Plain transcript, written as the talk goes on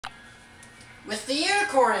With the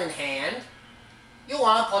unicorn in hand, you'll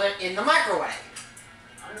want to put it in the microwave.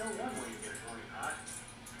 I know one way to get it going hot.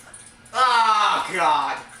 Oh,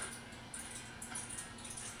 God.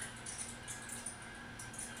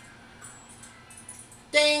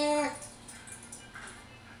 Ding!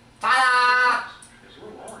 Ta-da! This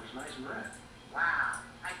little orange is nice and red. Wow,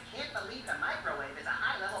 I can't believe the microwave is a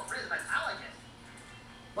high-level prismatologist.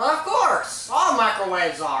 Well, of course. All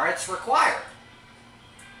microwaves are. It's required.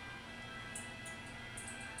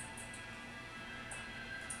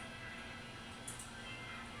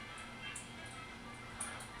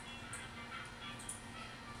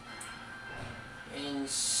 And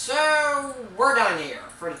so, we're done here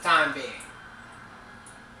for the time being.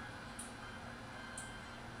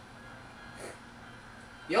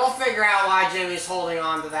 You'll figure out why Jimmy's holding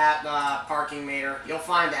on to that parking meter. You'll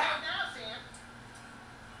find out.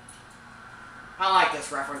 I like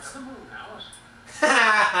this reference. The moon, Alice.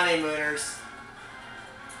 Honeymooners.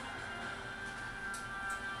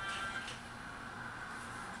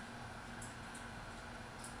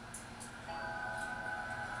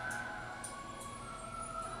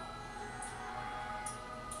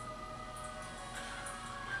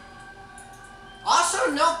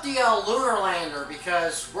 Also note the lunar lander,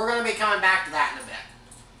 because we're going to be coming back to that in a bit.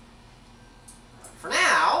 For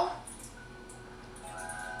now,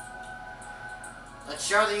 let's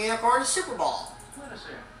show the unicorn Super Bowl. Let us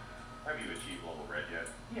in. Have you achieved level red yet?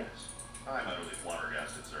 Yes. I'm utterly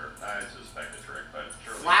flabbergasted, sir. I suspect a trick, but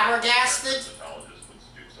surely... Flabbergasted? ...psychologist would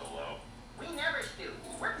stoop so low. We never stoop.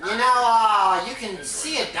 We're You know, you can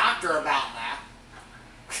see a doctor about that.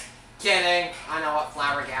 Kidding. I know what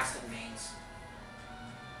flabbergasted means.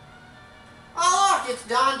 Oh, look, it's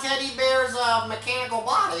Don Teddy Bear's mechanical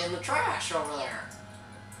body in the trash over there.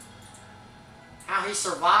 How he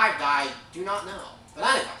survived, I do not know. But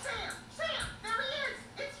anyway. Sam, there he is.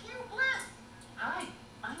 It's Hugh Bliss. Hi,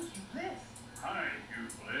 I'm Hugh Bliss. Hi, Hugh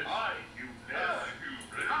Bliss. Hi, Hugh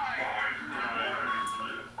Bliss. Hi, Hugh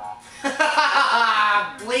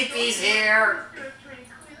Bliss. Bleepy's here. Mr.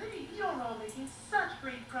 Tranquility, you're all making such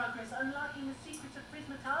great progress unlocking the secrets of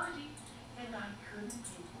prismatology, and I couldn't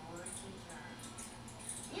be more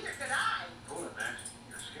delighted. Neither could I. Hold it, Max.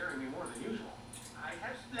 You're scaring me more than usual. I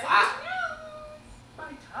have splendid Wow. news.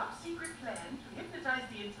 My top secret plan to hypnotize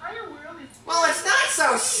the entire world is... Well, it's not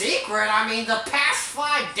so secret. I mean, the past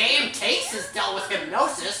 5 damn cases dealt with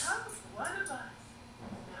hypnosis. One of us.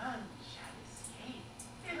 None shall escape.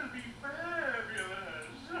 It'll be fabulous.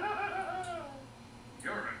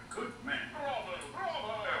 You're a good man. Bravo,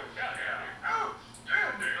 bravo.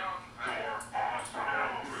 Outstanding. You're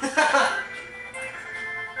awesome.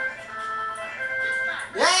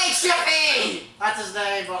 Hey, Chippy! That's his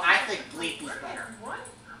name, but I think Bleepy's better. Everyone,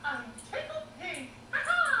 I'm tickled pink.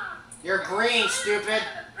 You're green, stupid.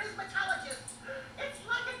 The prismatologist. It's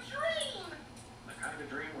like a dream. The kind of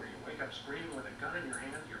dream where you wake up screaming with a gun in your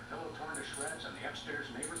hand, your pillow torn to shreds, and the upstairs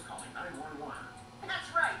neighbors calling 911. That's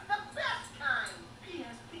right, the best kind.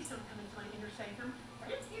 P.S. Please don't come into my inner sanctum.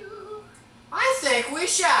 Thank you. I think we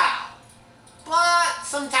shall. But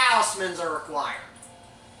some talismans are required.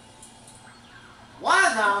 One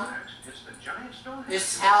of them Max, it's the giant stone.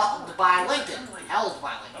 is held by Lincoln. Held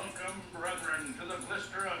by Lincoln. Welcome, brethren, to the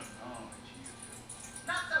blister of... Oh, jeez.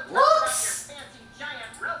 Not so tough Whoops. about your fancy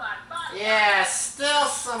giant robot body. Yeah, still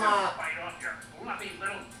some, Don't bite off your fluffy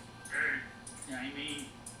little... I mean,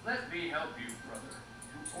 let me help you, brother,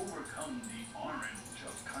 to overcome the orange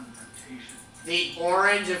of confrontation. the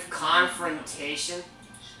orange of confrontation.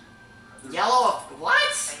 Yellow of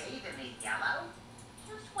what? Bathe in the yellow?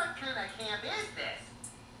 Just what kind of camp is this?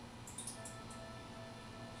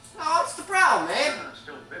 Oh, what's the problem, Abe? You're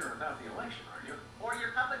still bitter about the election, are you? Or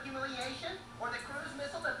your public humiliation? Or the cruise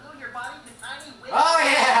missile that blew your body to tiny whips? Oh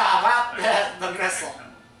yeah, about the missile.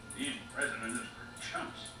 The president is for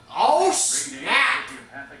chumps. Oh Grade A snap!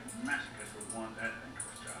 sociopathic masochist would want that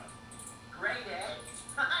thankless job. Grade A?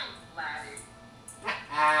 I'm flattered.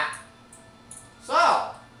 So,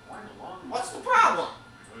 Why the long what's the problem?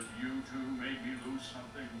 Because you two made me lose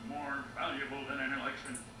something more valuable than an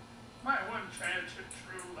election. My one chance at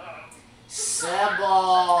true love. Sybil.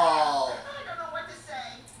 I don't know what to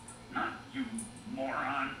say. Not you,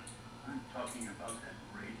 moron. I'm talking about that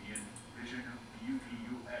radiant vision of beauty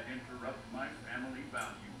you had interrupt my family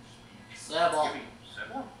values speech. Sybil. Give me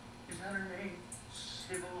Sybil? Is that her name?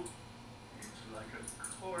 Sybil? It's like a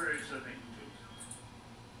chorus of angels.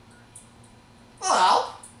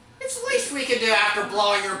 Well, it's the least we can do after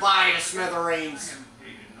blowing your body to I smithereens. haven't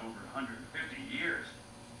dated in over 150 years.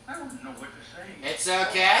 I wouldn't know what to say. It's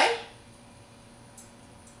okay.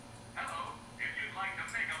 Hello. If you'd like to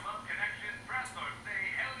make a love connection, press or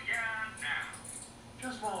say hell yeah now.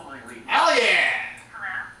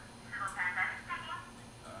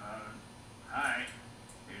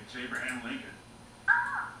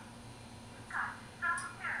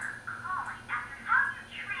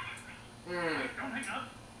 Wait, don't hang up.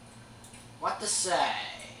 What to say?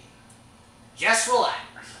 Just relax.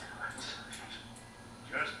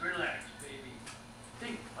 Just relax, baby.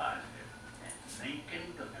 Think positive, and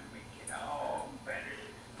thinking gonna make it all better.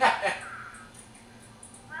 Well,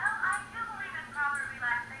 I do believe in proper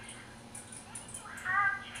relaxation. Maybe you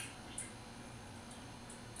have changed.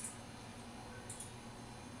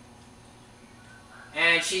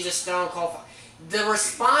 And she's a stone cold. The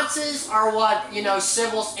responses are what, you know,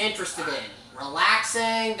 Sybil's interested in.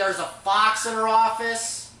 Relaxing, there's a fox in her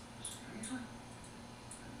office. Seriously?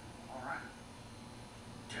 All right.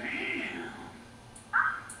 Damn.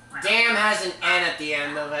 Damn has an N at the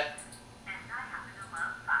end of it. And I happen to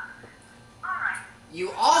love foxes. All right.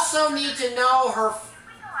 You also need to know her We go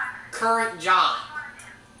after this. current job,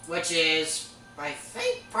 What it is. which is, I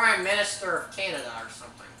think, Prime Minister of Canada or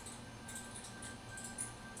something.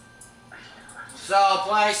 So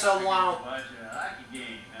play someone. Watch a hockey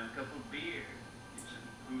game, have a couple of beers, get some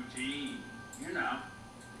poutine. You know.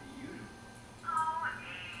 You do. Oh,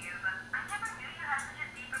 Abe. I never knew you had such a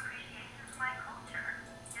deep appreciation for my culture.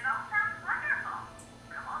 It all sounds wonderful.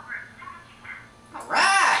 Come over as soon as you can. All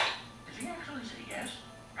right. Did he actually say yes?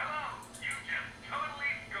 Hello, you just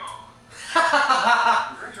totally gone.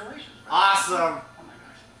 Congratulations. man. Awesome. Oh my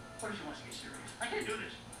gosh. What if she wants to get serious? I can't do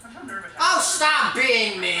this. I'm so nervous. Oh, stop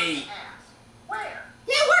being me. Ass. Where?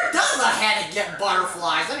 Yeah, where does a head get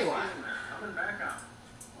butterflies anyway? Coming back out.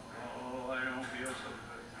 Oh, I don't feel so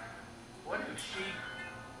good. What if she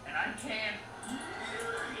and I can't? Oh,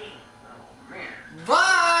 man.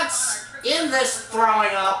 But in this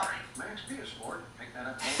throwing up, Max, be a sport. Pick that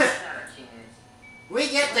up. Ain't that a chance? we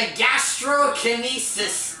get the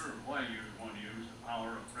gastrokinesis Sure, why you want to use the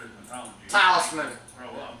power of prismatology? talisman. Throw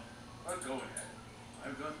up. But go ahead.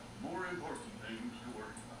 I've got more important things to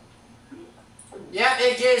worry about. Yep,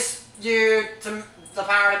 it gives you the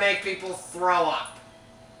power to make people throw up.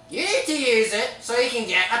 You need to use it so you can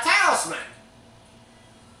get a talisman.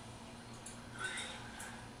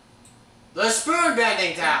 The spoon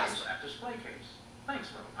bending talisman. It's that display case. Thanks,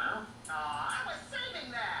 little pal. I was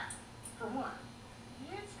saving that. For what?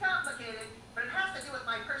 It's complicated, but it has to do with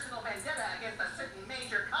my personal vendetta against a certain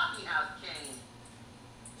major coffee house chain.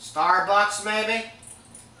 Starbucks, maybe?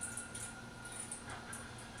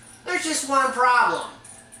 There's just one problem.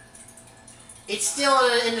 It's still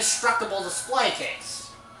an indestructible display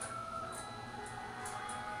case.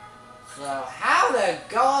 So how to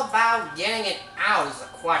go about getting it out is the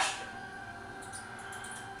question.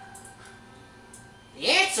 The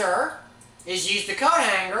answer is use the coat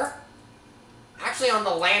hanger, actually on the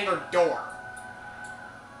lander door.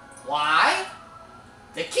 Why?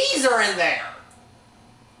 The keys are in there.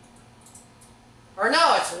 Or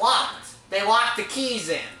no, it's locked. They locked the keys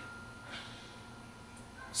in.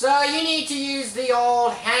 So you need to use the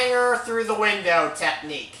old hanger through the window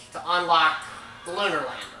technique to unlock the lunar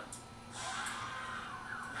lander.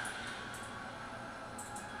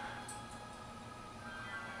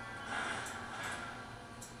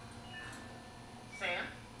 Sam?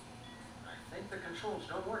 I think the controls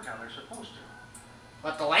don't work how they're supposed to.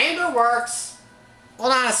 But the lander works.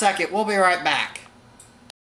 Hold on a second, we'll be right back.